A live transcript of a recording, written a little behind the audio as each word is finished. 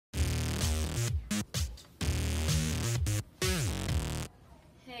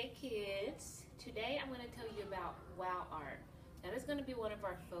kids, today I'm going to tell you about wow art. That is going to be one of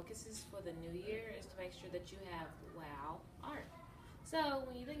our focuses for the new year, is to make sure that you have wow art. So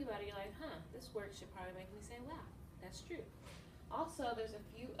when you think about it, you're like, this word should probably make me say wow. That's true. Also, there's a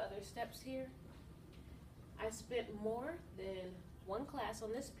few other steps here. I spent more than one class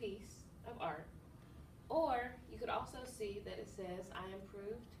on this piece of art. Or you could also see that it says I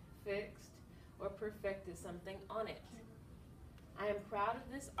improved, fixed, or perfected something on it. I am proud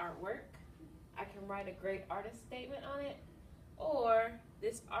of this artwork. I can write a great artist statement on it. Or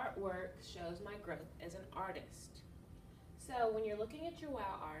this artwork shows my growth as an artist. So when you're looking at your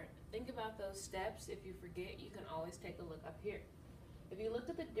wow art, think about those steps. If you forget, you can always take a look up here. If you looked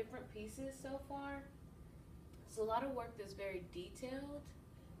at the different pieces so far, it's a lot of work that's very detailed.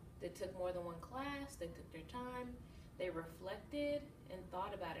 They took more than one class, they took their time, they reflected and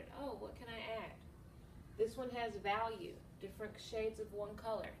thought about it. Oh, what can I add? This one has value, different shades of one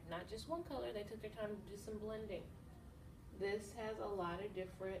color. Not just one color, they took their time to do some blending. This has a lot of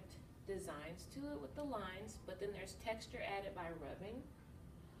different designs to it with the lines, but then there's texture added by rubbing.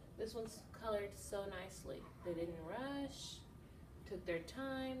 This one's colored so nicely. They didn't rush, took their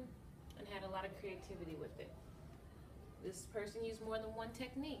time, and had a lot of creativity with it. This person used more than one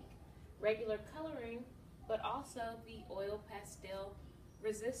technique. Regular coloring, but also the oil pastel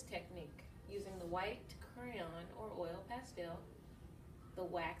resist technique. Using the white crayon or oil pastel, the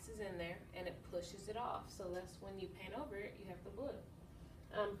wax is in there and it pushes it off. So that's when you paint over it, you have the blue.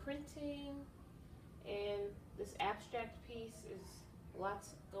 Printing, and this abstract piece is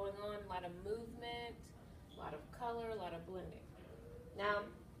lots going on, a lot of movement, a lot of color, a lot of blending. Now,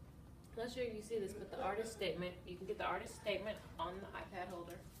 I'm not sure if you see this, but the artist statement, you can get the artist statement on the iPad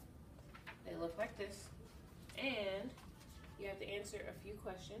holder. They look like this. And you have to answer a few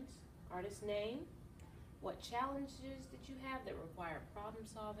questions. Artist name, what challenges did you have that require problem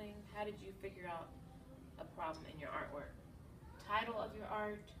solving? How did you figure out a problem in your artwork? Title of your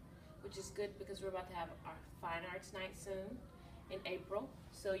art, which is good because we're about to have our Fine Arts Night soon in April.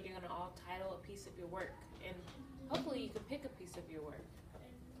 So you're gonna all title a piece of your work, and hopefully you can pick a piece of your work.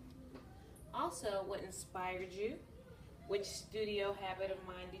 Also, what inspired you? Which studio habit of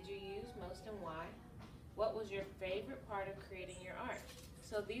mine did you use most and why? What was your favorite part of creating your art?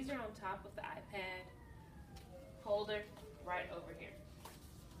 So these are on top of the iPad holder right over here.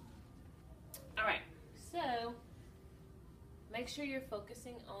 All right, so make sure you're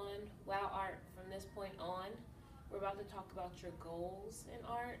focusing on wow art from this point on. We're about to talk about your goals in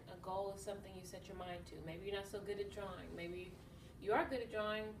art. A goal is something you set your mind to. Maybe you're not so good at drawing. Maybe you are good at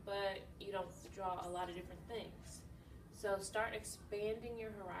drawing, but you don't draw a lot of different things. So start expanding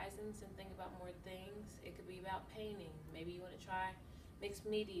your horizons and think about more things. It could be about painting. Maybe you want to try mixed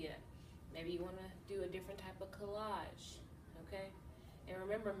media. Maybe you want to do a different type of collage, okay? And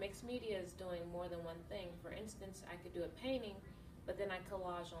remember, mixed media is doing more than one thing. For instance, I could do a painting, but then I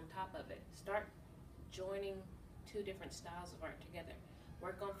collage on top of it. Start joining two different styles of art together.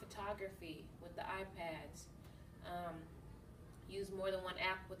 Work on photography with the iPads. Use more than one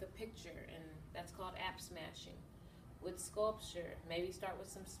app with a picture, and that's called app smashing. With sculpture, maybe start with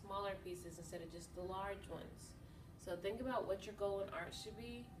some smaller pieces instead of just the large ones. So think about what your goal in art should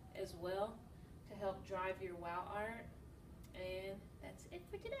be as well to help drive your wow art. And that's it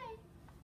for today.